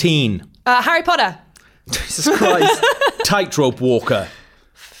 Troubled Teen. Harry Potter. Jesus Christ. Tightrope Walker.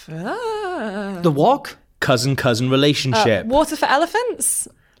 The Walk? Cousin relationship. Water for Elephants.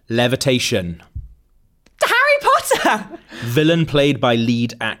 Levitation. Harry Potter. Villain played by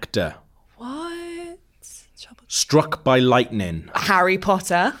lead actor. What? Struck by lightning. Harry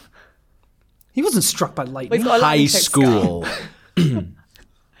Potter. He wasn't struck by lightning. He's got a High lightning tick school.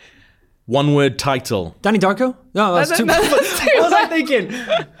 One word title. Danny Darko? No, that's too That's What was I thinking?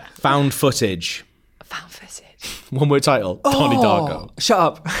 Found footage. Found footage. One word title. Donnie Darko. Shut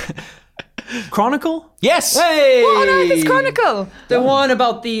up. Chronicle? Yes. Hey! What on earth is Chronicle? The one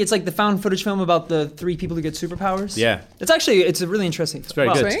about it's like the found footage film about the 3 people who get superpowers. Yeah. It's a really interesting film. It's very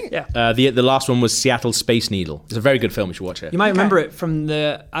good. Sweet. Yeah. The last one was Seattle Space Needle. It's a very good film. You should watch it. You might remember it from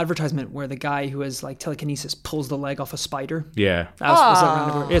the advertisement where the guy who has like telekinesis pulls the leg off a spider. Yeah.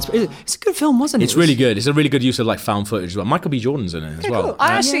 It's a good film, wasn't it? It's really good. It's a really good use of like found footage as well. Michael B. Jordan's in it as well. Cool.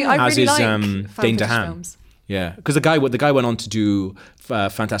 I As really is, like Dane found footage DeHaan. films. Yeah, because the guy went on to do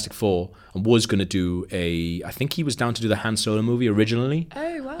Fantastic Four and was going to do I think he was down to do the Han Solo movie originally.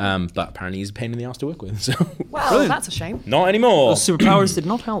 Oh, wow. But apparently he's a pain in the ass to work with. So Well, that's a shame. not anymore. Those superpowers did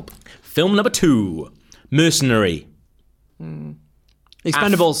not help. Film number 2, Mercenary.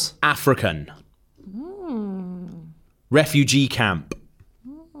 Expendables. African. Refugee camp.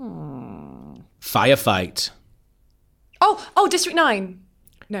 Firefight. Oh, District 9.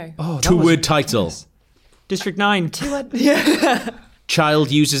 No. Oh, that 2-word was- title. District 9. Child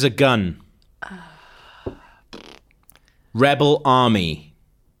uses a gun. Rebel army.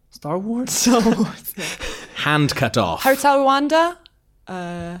 Star Wars? Hand cut off. Hotel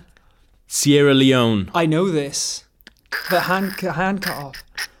Rwanda. Sierra Leone. I know this. The hand cut off.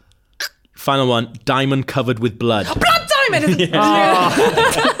 Final one. Diamond covered with blood. Blood Diamond.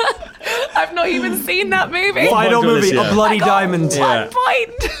 I've not even seen that movie. Final Willis, movie, yeah. A Bloody I got Diamond. One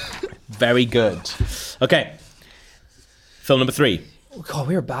point. Very good. Okay. Film number 3. Oh, God,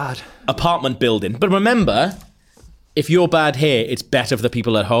 we are bad. Apartment building. But remember, if you're bad here, it's better for the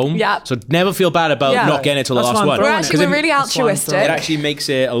people at home. Yeah. So never feel bad about Yeah. not getting it till the That's last why I'm one. throwing We're it. really That's why I'm altruistic. It actually makes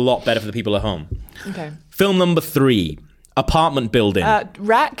it a lot better for the people at home. Okay. Film number 3. Apartment building.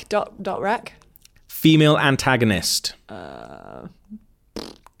 Rec. Dot rec. Female antagonist.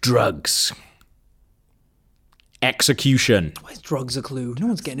 Drugs. Execution. Why is drugs a clue? No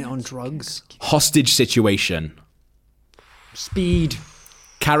one's getting it on drugs. Hostage situation. Speed.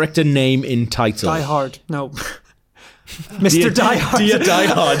 Character name in title. Die Hard. No. Mr. Die Hard. Dear Die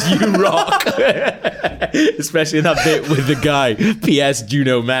Hard, you rock. Especially in that bit with the guy. P.S. Do you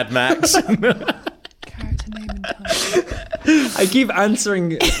know Mad Max? Character name and time. I keep answering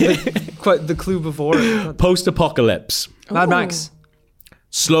the clue before. Post-apocalypse. Mad Max.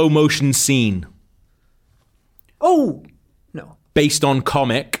 Slow motion scene. Oh! No. Based on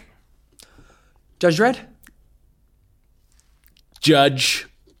comic. Judge Dredd? Judge.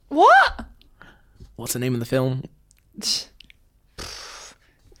 What? What's the name of the film?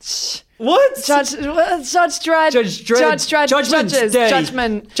 What? Judge Dredd. Judge Dredd. Judge Dredd. Judgment Judges. Day.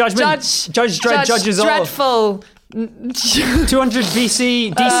 Judgment. Judge Dredd judges all. Dreadful. 200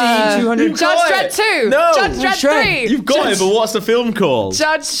 BC, DC, 200. Judge Dredd 2. No. Judge Dredd 3. You've got it, but what's the film called?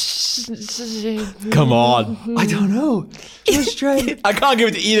 Judge. Come on. I don't know. Judge Dredd. I can't give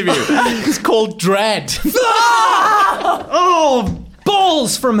it to either of you. It's called Dread. Oh,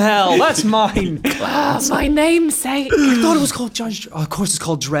 balls from hell. That's mine. My namesake. I thought it was called Judge Dredd. Oh, of course it's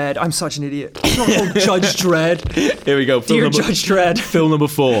called Dredd. I'm such an idiot. It's not called Judge Dredd. Here we go. Dear Judge Dredd. Film number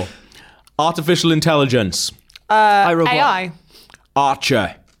 4. Artificial intelligence. iRobot. AI.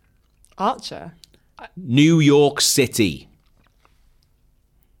 Archer. Archer. New York City.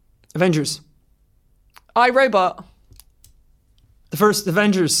 Avengers. iRobot. The first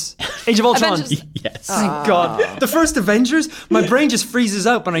Avengers. Age of Ultron. Avengers. Yes. Thank God. The first Avengers? My brain just freezes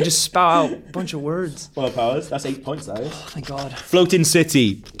up when I just spout out a bunch of words. Well, powers. That's 8 points, that is. Thank God. Floating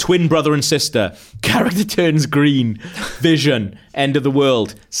City. Twin brother and sister. Character turns green. Vision. End of the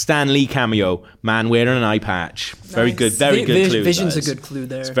world. Stan Lee cameo. Man wearing an eye patch. Very good. Very good clue. Vision's that a is. good clue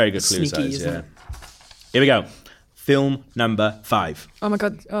there. It's a very good clue. Sneaky, that is, isn't yeah. it? Here we go. Film number 5. Oh my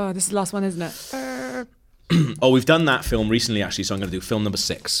God. Oh, this is the last one, isn't it? Oh, we've done that film recently, actually, so I'm going to do film number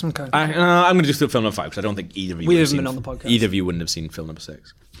 6. Okay. I'm going to do film number 5 because I don't think either of you We would have haven't seen, been on the podcast. Either of you wouldn't have seen film number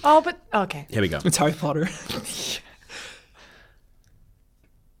 6. Oh, but okay. Here we go. It's Harry Potter.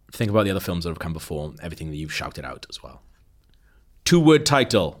 Think about the other films that have come before, everything that you've shouted out as well. 2-word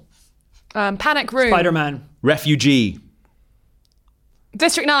title. Panic Room. Spider-Man. Refugee.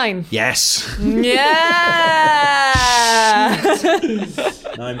 District 9. Yes. Yeah.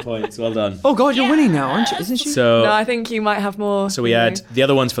 9 points. Well done. Oh God, you're winning now, aren't you? Isn't she? So, No, I think you might have more. so we had the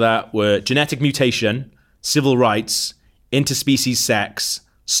other ones for that were genetic mutation, civil rights, interspecies sex,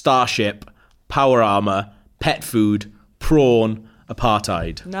 starship, power armor, pet food, prawn,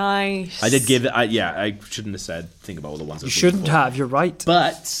 apartheid. Nice. I did give it. I shouldn't have said. Think about all the ones. That You we shouldn't before. have. You're right.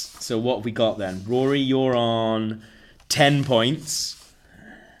 But so what have we got then? Rory, you're on 10 points.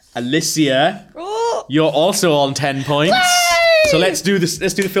 Alicia, you're also on 10 points. So let's do this.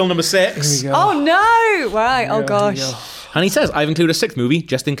 Let's do the film number 6. Here we go. Oh no! Right. Oh Here we gosh. go. And he says, I've included a 6th movie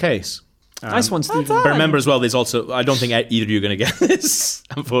just in case. Nice one, Stephen. done. But remember as well, there's also, I don't think either of you are going to get this,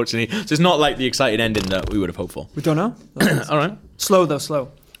 unfortunately. So it's not like the exciting ending that we would have hoped for. We don't know. All right. Slow though,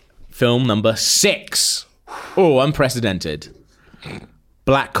 slow. Film number 6. Oh, unprecedented.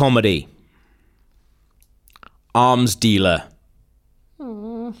 Black comedy. Arms dealer.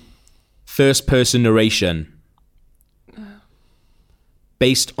 First person narration.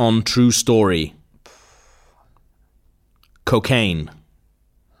 Based on true story. Cocaine.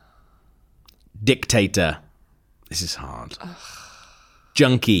 Dictator. This is hard.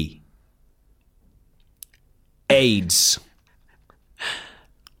 Junkie. AIDS.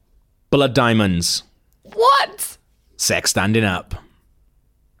 Blood diamonds. What? Sex standing up.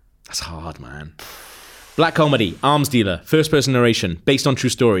 That's hard, man. Black comedy, arms dealer, first person narration, based on true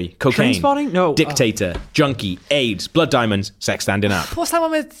story, cocaine, Trainspotting? No. dictator, junkie, AIDS, blood diamonds, sex standing up. What's that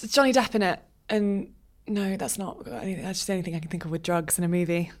one with Johnny Depp in it? And no, that's not. That's just anything I can think of with drugs in a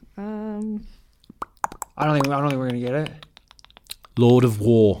movie. I don't think we're gonna get it. Lord of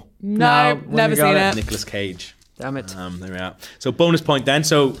War, No, we never got seen it. it. Nicolas Cage. Damn it. There we are. So bonus point then.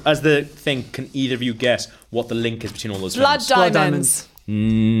 So as the thing, can either of you guess what the link is between all those Blood films? Blood diamonds.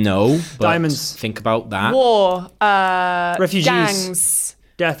 No. But Diamonds. Think about that. War. Refugees. Gangs.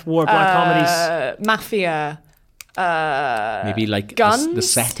 Death, war, black comedies. Mafia. Maybe like guns? the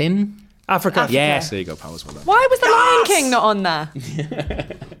setting. Africa. Yes, there you go. Powers well done. Why was the Lion King not on there?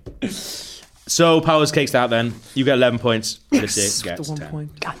 So Powers cakes out then. You get 11 points. Yes, gets the 1 10.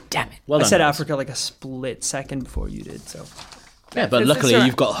 point. God damn it. Well I done, said Powers. Africa like a split second before you did, so. Yeah, but It's luckily alright.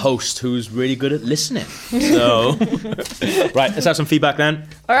 you've got a host who's really good at listening. So, right, let's have some feedback then.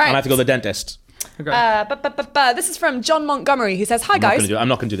 All right. And I have to go to the dentist. This is from John Montgomery, who says, "Hi guys. I'm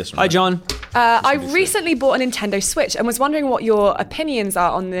not going to do this one. Hi, John. I recently bought a Nintendo Switch and was wondering what your opinions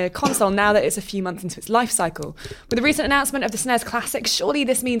are on the console now that it's a few months into its life cycle. With the recent announcement of the SNES Classic, surely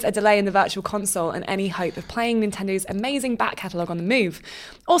this means a delay in the Virtual Console and any hope of playing Nintendo's amazing back catalogue on the move.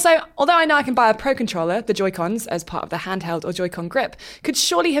 Also, although I know I can buy a Pro Controller, the Joy-Cons, as part of the handheld or Joy-Con grip, could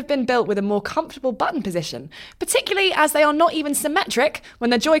surely have been built with a more comfortable button position, particularly as they are not even symmetric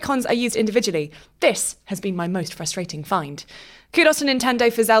when the Joy-Cons are used individually. This has been my most frustrating find. Kudos to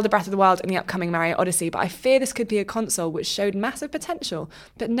Nintendo for Zelda Breath of the Wild and the upcoming Mario Odyssey, but I fear this could be a console which showed massive potential,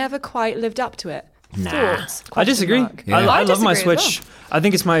 but never quite lived up to it. Thoughts? I disagree. Question I mark. love my disagree as Switch. I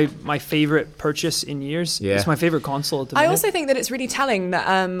think it's my favorite purchase in years. Yeah. It's my favorite console at the I minute. also think that it's really telling that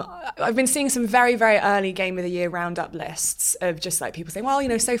I've been seeing some very, very early Game of the Year roundup lists of just like people saying, well, you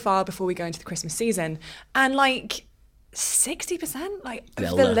know, so far before we go into the Christmas season. And like 60% like of the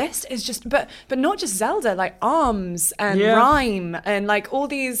Zelda. list is just, but not just Zelda, like ARMS and Yeah. Rhyme and like all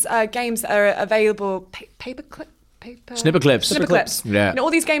these games that are available, paperclip. Snipper clips. Yeah. You know,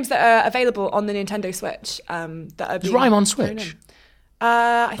 all these games that are available on the Nintendo Switch that are being Rhyme on thrown Switch? in.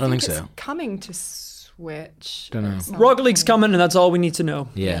 I don't think it's so. coming to Switch. Don't know. It's not Rocket League's coming, and that's all we need to know.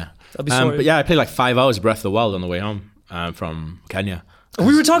 Yeah. I'll be sorry. But yeah, I played like 5 hours of Breath of the Wild on the way home from Kenya.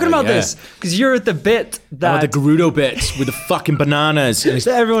 We were talking about Yeah. this because you're at the bit that The Gerudo bits with the fucking bananas. And it's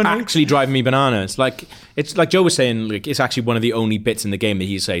Everyone- actually driving me bananas. Like it's like Joe was saying, like it's actually one of the only bits in the game that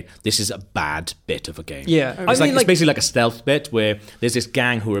he'd say, this is a bad bit of a game. Yeah. It's it's basically like a stealth bit where there's this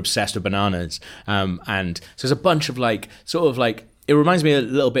gang who are obsessed with bananas. And so there's a bunch of like sort of like it reminds me a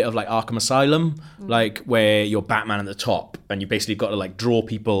little bit of like Arkham Asylum, like where you're Batman at the top and you basically got to like draw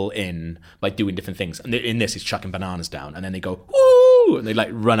people in by doing different things. And in this, it's chucking bananas down and then they go, woo! And they like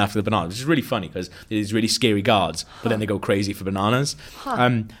run after the bananas, which is really funny because there's really scary guards, but then they go crazy for bananas.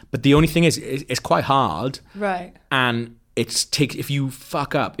 But the only thing is, it's quite hard. Right. And if you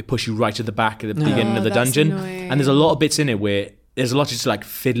fuck up, it pushes you right to the back at the beginning of the that's dungeon. annoying. And there's a lot of bits in it where there's a lot of just like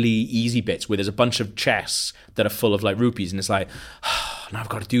fiddly, easy bits where there's a bunch of chests that are full of like rupees, and it's like, now I've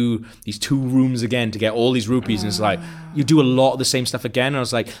got to do these 2 rooms again to get all these rupees, and it's like you do a lot of the same stuff again. And I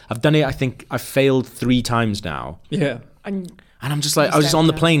was like, I've done it. I think I've failed 3 times now, yeah. And and I'm just like, I was just on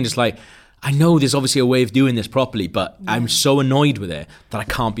the plane, just like. I know there's obviously a way of doing this properly, but I'm so annoyed with it that I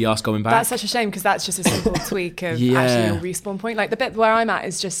can't be asked going back. that's such a shame because that's just a simple tweak of Yeah. actually a respawn point. Like the bit where I'm at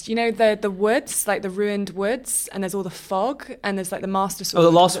is just, you know, the woods, like the ruined woods, and there's all the fog, and there's like the Master Sword. Oh,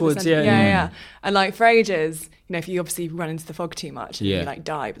 the Lost at the Woods, centre. yeah. Yeah. And like for ages, you know, if you obviously run into the fog too much and Yeah. you like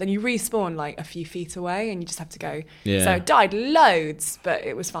die, but then you respawn like a few feet away and you just have to go. Yeah. So I died loads, but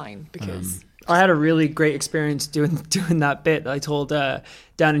it was fine because... I had a really great experience doing that bit that I told Dan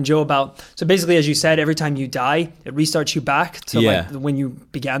and Joe about. So basically, as you said, every time you die, it restarts you back to Yeah. like when you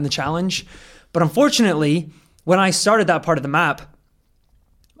began the challenge. But unfortunately, when I started that part of the map,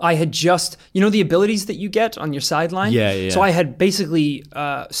 I had just, you know, the abilities that you get on your sideline? Yeah. So I had basically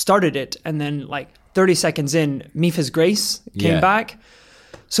started it, and then like 30 seconds in, Mifa's Grace came Yeah. back.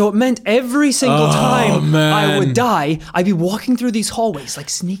 So it meant every single time I would die, I'd be walking through these hallways, like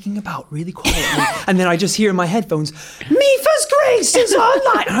sneaking about really quietly. And then I just hear in my headphones, Mifa's Grace is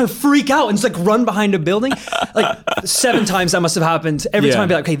online. And I would freak out and just like run behind a building. Like 7 times that must have happened. Every Yeah. time I'd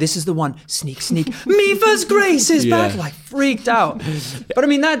be like, okay, this is the one. Sneak. Mifa's Grace is back. Yeah. Like freaked out. But I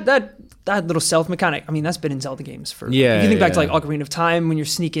mean, that little stealth mechanic, I mean, that's been in Zelda games for... Yeah, if you think back to yeah. like Ocarina of Time when you're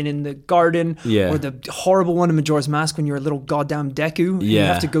sneaking in the garden, Yeah. or the horrible one in Majora's Mask when you're a little goddamn Deku, and you Yeah.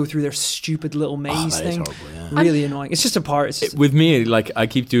 have to go through their stupid little maze that is thing. horrible, yeah. Really annoying. It's just a part. It's just, With me, like I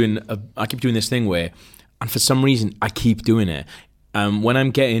keep doing this thing where, and for some reason I keep doing it. When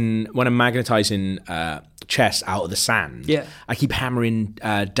I'm magnetizing chests out of the sand, Yeah. I keep hammering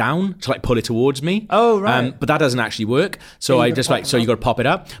down to like pull it towards me. Oh, right. But that doesn't actually work. So you I gotta just pop like, it so you got to pop it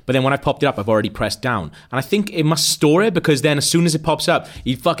up. But then when I've popped it up, I've already pressed down, and I think it must store it because then as soon as it pops up,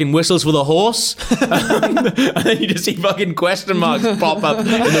 he fucking whistles for the horse, and then you just see fucking question marks pop up in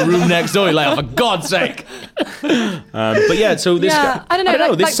the room next door. You're like, oh, for God's sake. But yeah, so this. Yeah, I don't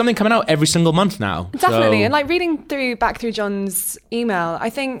know, There's like- something coming out every single month now. Definitely. So- And like reading back through John's email, I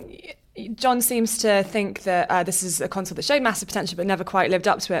think John seems to think that this is a console that showed massive potential but never quite lived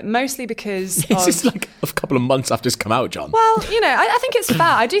up to it, mostly because It's just like a couple of months after it's come out, John. Well, I think it's fair.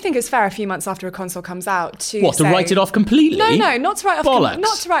 I do think it's fair a few months after a console comes out to to write it off completely? No, not to write off. Bollocks.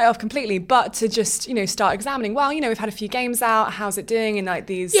 Not to write it off completely, but to just start examining. Well, we've had a few games out. How's it doing in like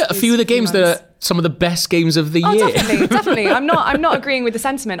these? Yeah, a few of the games that are some of the best games of the year. Definitely. I'm not agreeing with the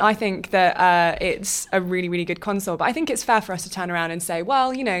sentiment. I think that it's a really, really good console, but I think it's fair for us to turn around and say,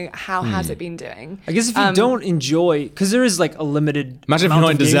 well, how has it been doing? I guess if you don't enjoy, because there is like a limited Imagine if you're amount not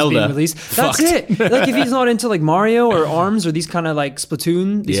of into games Zelda. being released. That's it. Like if he's not into like Mario or ARMS or these kind of like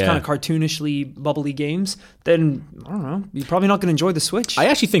Splatoon, these kind of cartoonishly bubbly games, then I don't know, you're probably not going to enjoy the Switch. I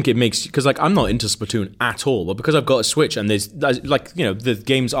actually think it makes, because like I'm not into Splatoon at all, but because I've got a Switch and there's like the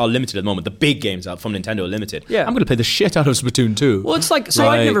games are limited at the moment. The big games out from Nintendo are limited. Yeah. I'm going to play the shit out of Splatoon 2. Well, it's like, so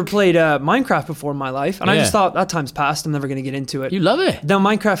I'd never played Minecraft before in my life, and I just thought that time's passed, I'm never going to get into it. You love it. Then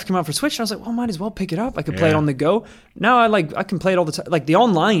Minecraft came out for Switch, and I was like, well, I might as well pick it up. I could play it on the go. Now I can play it all the time. Like the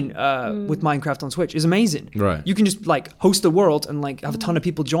online with Minecraft on Switch is amazing. Right. You can just like host a world and like have a ton of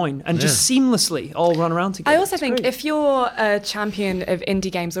people join and just seamlessly all run around together. I also think if you're a champion of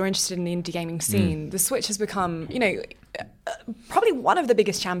indie games or interested in the indie gaming scene, the Switch has become, probably one of the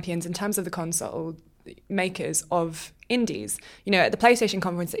biggest champions in terms of the console makers of indies. At the PlayStation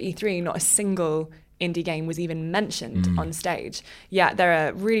conference at E3, not a single indie game was even mentioned on stage. Yeah, there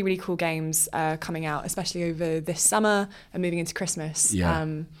are really, really cool games coming out, especially over this summer and moving into Christmas,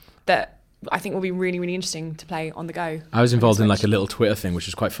 that I think will be really, really interesting to play on the go. I was involved in like a little Twitter thing, which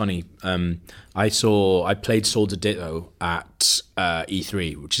was quite funny. I played Swords of Ditto at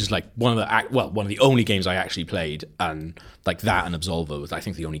E3, which is like one of the only games I actually played, and like that and Absolver was I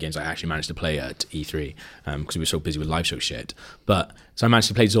think the only games I actually managed to play at E3 because we were so busy with live show shit. But so I managed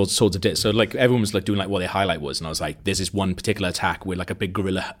to play Swords of Ditto. So like everyone was like doing like what their highlight was, and I was like, there's this one particular attack where like a big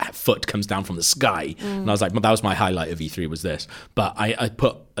gorilla foot comes down from the sky, and I was like, well, that was my highlight of E3 was this. But I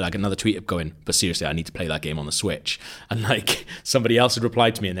put like another tweet up going, but seriously, I need to play that game on the Switch, and like somebody else had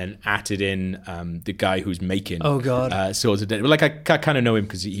replied to me and then added in the guy who's making Swords of Ditto. Like I kind of know him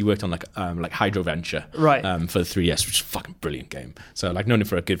because he worked on like Hydro Venture for the 3DS, which is a fucking brilliant game. So like known him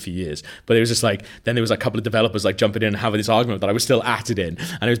for a good few years. But it was just like then there was like a couple of developers like jumping in and having this argument that I was still added in,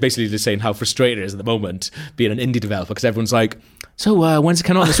 and it was basically just saying how frustrated it is at the moment being an indie developer because everyone's like, so when's it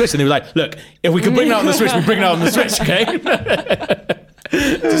coming out on the Switch? And they were like, look, if we can bring it out on the Switch, we bring it out on the Switch, okay?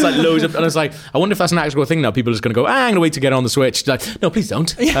 Just like loads of, and I was like, I wonder if that's an actual thing now. People are just going to go, I'm going to wait to get it on the Switch. Like, no, please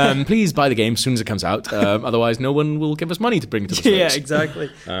don't. Please buy the game as soon as it comes out. Otherwise, no one will give us money to bring it to the Switch. Yeah, exactly.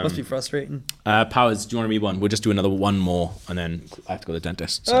 Must be frustrating. Powers, do you want to read one? We'll just do another one more, and then I have to go to the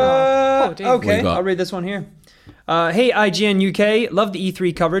dentist. So. Okay, I'll read this one here. Hey, IGN UK, love the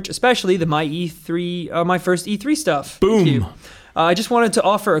E3 coverage, especially the my first E3 stuff. Boom. Thank you. I just wanted to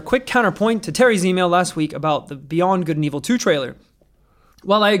offer a quick counterpoint to Terry's email last week about the Beyond Good and Evil 2 trailer.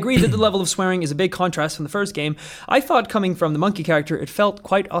 While I agree that the level of swearing is a big contrast from the first game, I thought coming from the monkey character, it felt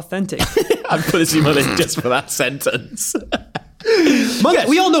quite authentic. I put this email in just for that sentence.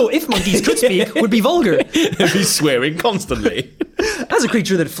 We all know if monkeys could speak, would be vulgar. They'd be swearing constantly. As a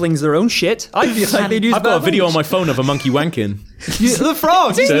creature that flings their own shit, I feel like they'd use I've got a video on my phone of a monkey wanking. The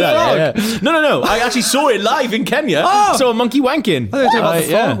frog! So that, yeah. No. I actually saw it live in Kenya. Saw a monkey wanking. I thought you were talking about the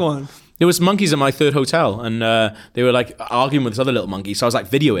frog one. There was monkeys at my third hotel, and they were like arguing with this other little monkey. So I was like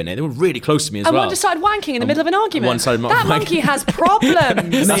videoing it. They were really close to me as well. And one just started wanking in the middle of an argument. One started that monkey has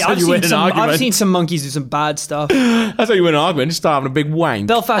problems. That's how you win an argument. I've seen some monkeys do some bad stuff. That's how you win an argument. Just start having a big wank.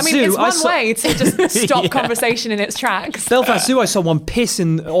 Belfast I mean, Zoo. it's one way to just stop conversation in its tracks. Belfast Zoo, I saw one piss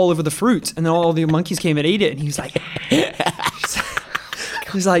all over the fruit, and then all the monkeys came and ate it, and he was like...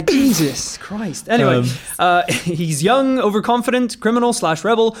 He's like, Jesus Christ. Anyway, he's young, overconfident,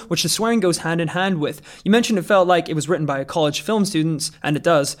 criminal/rebel, which the swearing goes hand in hand with. You mentioned it felt like it was written by a college film student, and it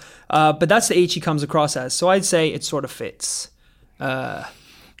does. But that's the age he comes across as. So I'd say it sort of fits.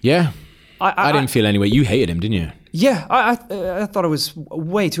 Yeah. I didn't feel anyway. You hated him, didn't you? Yeah, I thought it was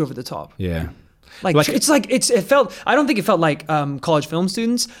way too over the top. Yeah. It felt. I don't think it felt like college film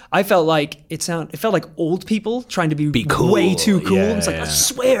students. I felt like it felt like old people trying to be cool. way too cool. Yeah, it's like, I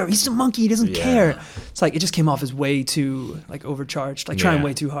swear, he's a monkey. He doesn't care. It's like it just came off as way too like overcharged, like trying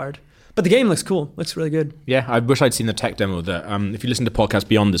way too hard. But the game looks cool. Looks really good. Yeah, I wish I'd seen the tech demo. That if you listen to Podcast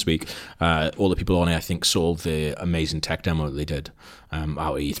Beyond this week, all the people on it, I think, saw the amazing tech demo that they did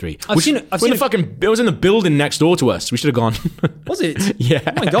out at E3. I've seen it. It was in the building next door to us. We should have gone. Was it? Yeah.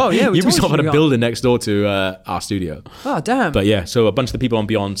 Oh my god. Yeah. Ubisoft had a building next door to our studio. Oh damn. But yeah, so a bunch of the people on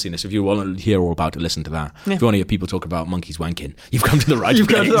Beyond seen this. If you want to hear all about it, listen to that. Yeah. If you want to hear people talk about monkeys wanking, you've come to the right place. You've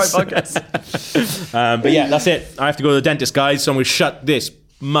come to the right podcast. But yeah, that's it. I have to go to the dentist, guys. So I'm going to shut this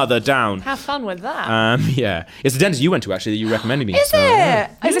mother down. Have fun with that. Yeah. It's the dentist you went to, actually, that you recommended me. Is so, it?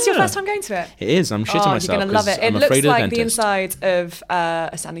 Yeah. Is this your first time going to it? It is. I'm shitting myself. You're going to love it. It I'm looks afraid like of the the dentist. inside of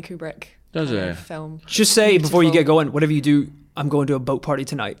a Stanley Kubrick Does it? film. Just say before you Beautiful. get going, whatever you do, I'm going to a boat party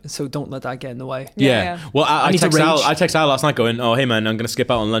tonight, so don't let that get in the way. Yeah. Well, I need to texted Al last night going, oh, hey, man, I'm going to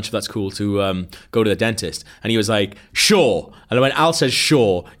skip out on lunch if that's cool to go to the dentist. And he was like, sure. And when Al says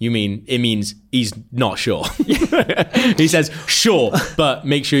sure, it means he's not sure. He says, sure, but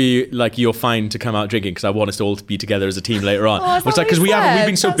make sure you're fine to come out drinking because I want us all to be together as a team later on. Oh, It's like, because we've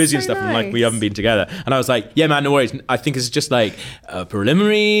been so That's busy and so stuff and like we nice. haven't been together. And I was like, yeah, man, no worries. I think it's just like a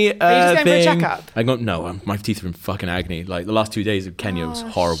preliminary Are you just going for a thing. checkup? I go, no, my teeth are in fucking agony. Like the last 2 days of Kenya was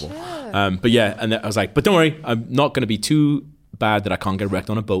horrible. But yeah, and I was like, but don't worry, I'm not going to be too bad that I can't get wrecked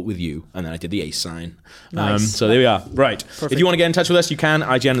on a boat with you. And then I did the ace sign. Nice. So there we are. Right. If you want to get in touch with us, you can.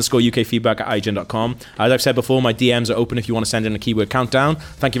 IGN_UK feedback at IGN.com. As I've said before, my DMs are open if you want to send in a keyword countdown.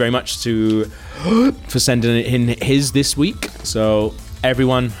 Thank you very much for sending in his this week. So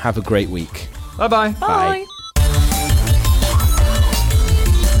everyone, have a great week. Bye-bye. Bye.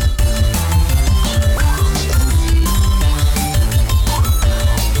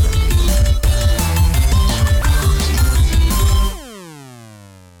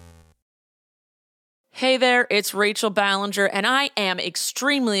 Hey there, it's Rachel Ballinger, and I am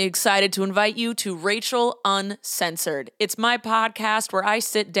extremely excited to invite you to Rachel Uncensored. It's my podcast where I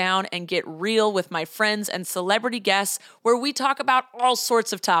sit down and get real with my friends and celebrity guests, where we talk about all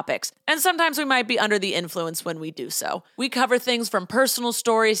sorts of topics. And sometimes we might be under the influence when we do so. We cover things from personal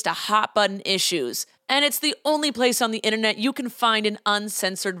stories to hot button issues. And it's the only place on the internet you can find an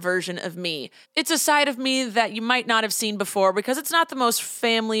uncensored version of me. It's a side of me that you might not have seen before because it's not the most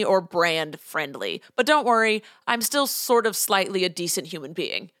family or brand friendly. But don't worry, I'm still sort of slightly a decent human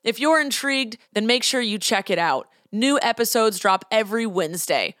being. If you're intrigued, then make sure you check it out. New episodes drop every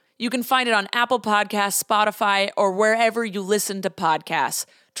Wednesday. You can find it on Apple Podcasts, Spotify, or wherever you listen to podcasts.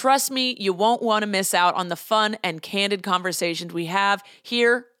 Trust me, you won't want to miss out on the fun and candid conversations we have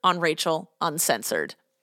here on Rachel Uncensored.